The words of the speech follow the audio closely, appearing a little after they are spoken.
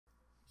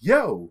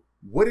Yo,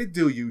 what it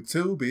do,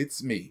 YouTube?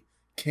 It's me,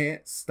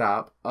 Can't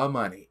Stop a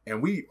Money,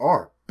 and we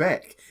are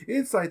back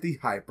inside the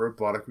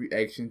hyperbolic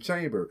reaction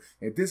chamber.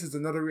 And this is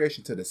another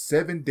reaction to the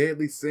 7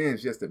 deadly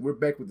sins. Yes, that we're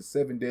back with the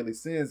 7 deadly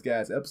sins,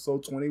 guys.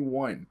 Episode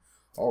 21.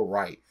 All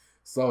right.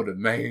 So the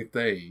main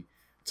thing,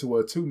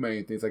 two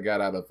main things I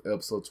got out of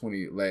episode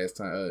 20 last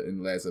time in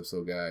the last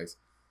episode, guys.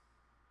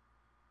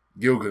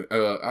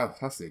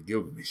 I said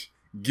Gilgamesh.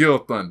 Gil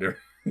Thunder.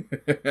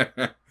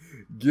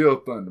 Gil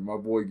Thunder, my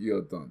boy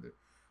Gil Thunder.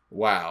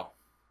 Wow.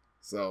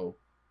 So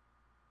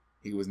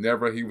he was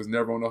never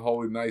on the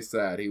Holy Knight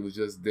side. He was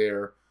just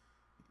there.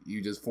 You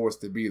just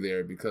forced to be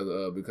there because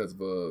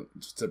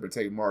to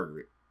protect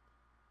Margaret.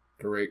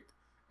 Correct?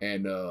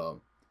 And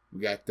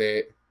we got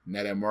that.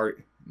 Now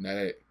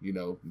that you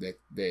know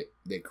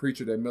that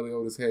creature that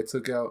Meliodas had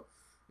took out,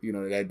 you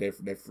know,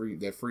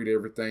 that freed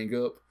everything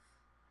up.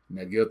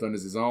 Now Gil Thunder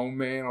is his own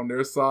man on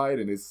their side,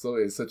 and it's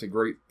such a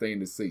great thing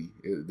to see.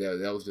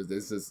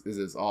 This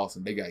is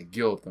awesome. They got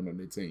Gil Thunder on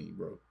their team,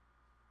 bro.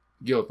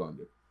 Gil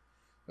Thunder.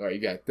 All right,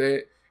 you got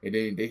that, and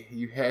then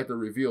you had to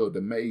reveal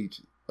the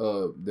mage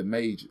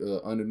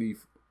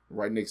underneath,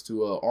 right next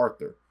to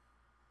Arthur.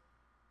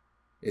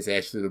 It's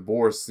actually the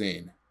boar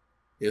sin.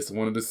 It's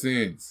one of the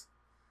sins.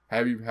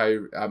 I'm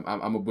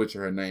gonna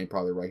butcher her name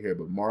probably right here,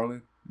 but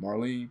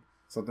Marlene,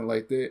 something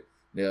like that.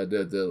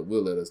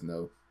 Will let us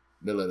know.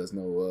 They'll let us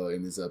know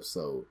in this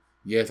episode.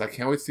 Yes, I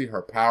can't wait to see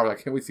her power. I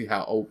can't wait to see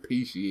how OP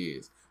she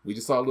is. We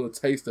just saw a little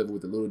taste of it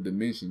with the little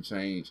dimension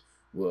change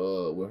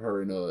with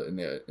her and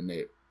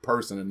that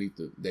person underneath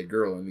that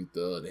girl underneath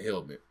the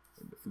helmet.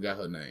 I forgot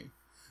her name,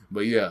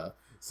 but yeah.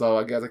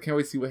 So guys, I can't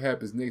wait to see what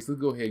happens next. Let's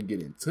go ahead and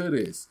get into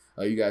this.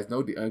 You guys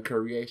know the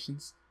uncut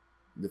reactions.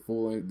 The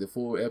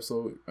full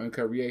episode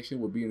uncut reaction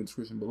will be in the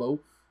description below.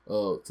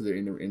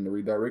 In the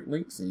redirect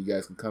links, and you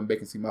guys can come back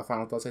and see my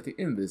final thoughts at the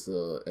end of this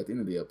at the end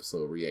of the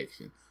episode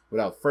reaction.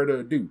 Without further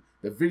ado,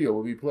 the video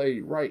will be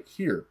played right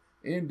here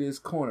in this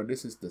corner.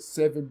 This is the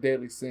 7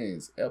 Deadly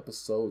Sins,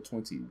 episode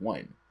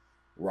 21,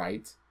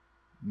 right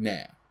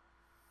now.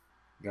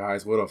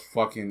 Guys, what a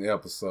fucking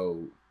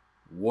episode!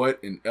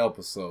 What an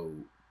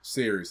episode!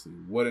 Seriously,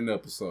 what an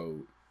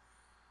episode!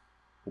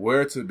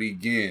 Where to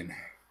begin?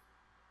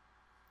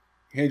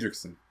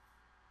 Hendrickson.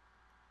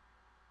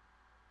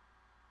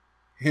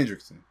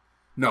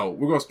 No,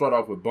 we're going to start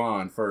off with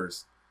Bond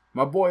first.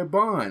 My boy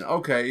Bond.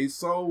 Okay,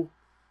 so,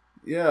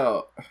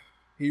 yeah,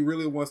 he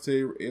really wants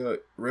to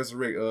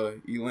resurrect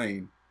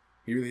Elaine.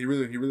 He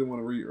really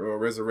want to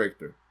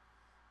resurrect her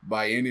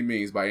by any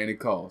means, by any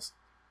cost.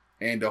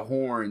 And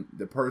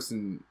the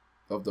person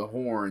of the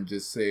horn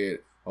just said,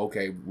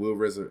 okay,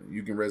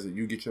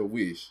 you get your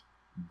wish,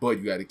 but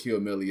you got to kill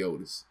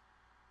Meliodas.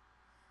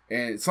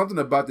 And something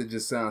about that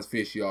just sounds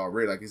fishy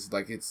already. Like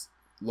it's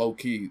low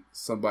key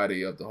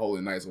somebody of the Holy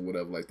Knights or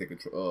whatever, like they can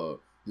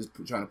just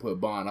trying to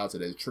put Bond out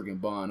there, tricking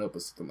Bond up or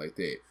something like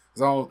that.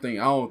 Cause I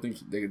don't think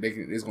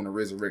it's gonna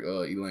resurrect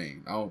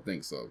Elaine. I don't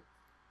think so.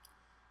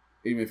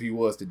 Even if he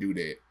was to do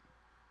that,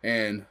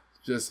 and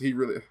just he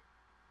really,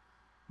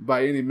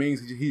 by any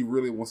means, he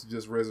really wants to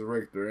just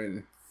resurrect her.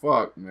 And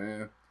fuck,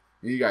 man,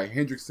 and you got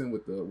Hendrickson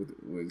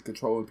with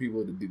controlling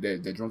people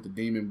that drunk the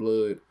demon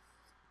blood.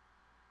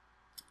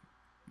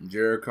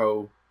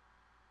 Jericho,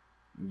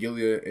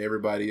 Gilead,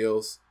 everybody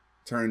else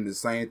turned the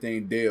same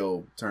thing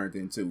Dale turned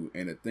into.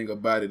 And the thing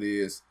about it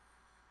is,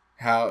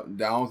 I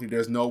don't think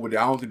there's no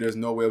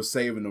way of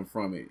saving them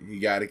from it. He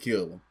got to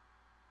kill him.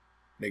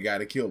 They got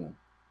to kill him.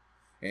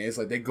 And it's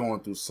like they're going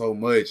through so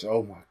much.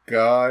 Oh my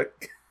god.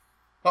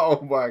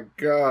 Oh my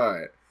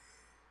god.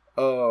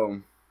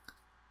 What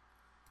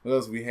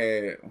else we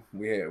had?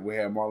 We had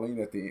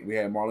Marlene at the end. We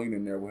had Marlene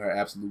in there with her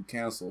absolute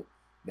cancel.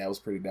 That was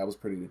pretty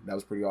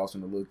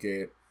awesome to look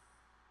at.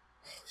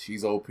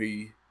 She's OP.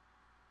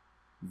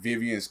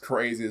 Vivian's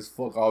crazy as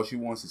fuck. All she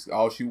wants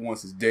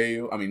is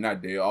Dale. I mean,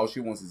 not Dale. All she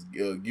wants is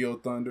Gil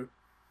Thunder.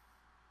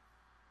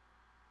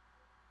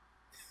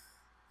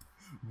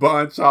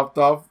 Bond chopped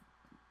off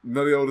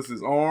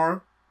Meliodas'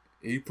 arm.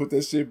 He put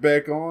that shit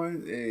back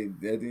on, and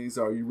that means,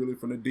 are you really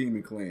from the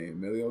Demon Clan?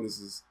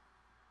 Meliodas is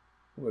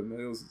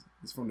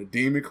from the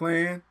Demon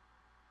Clan.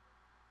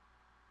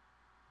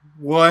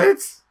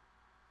 What?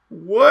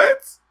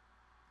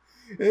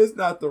 It's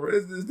not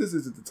this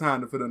isn't the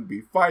time for them to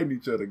be fighting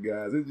each other,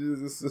 guys.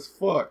 It's just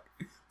fuck.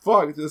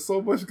 It's just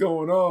so much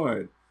going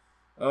on.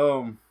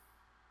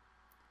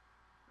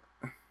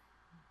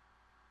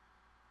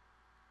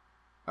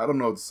 I don't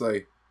know what to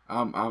say.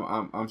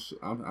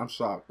 I'm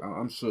shocked.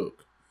 I'm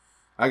shook.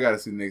 I gotta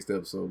see the next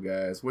episode,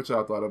 guys. What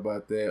y'all thought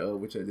about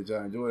that? Did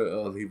y'all enjoy it?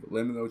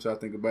 Let me know what y'all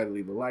think about it.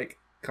 Leave a like,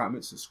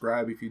 comment,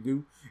 subscribe if you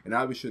do, and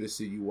I'll be sure to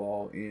see you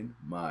all in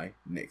my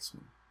next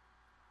one.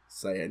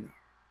 Sayonara.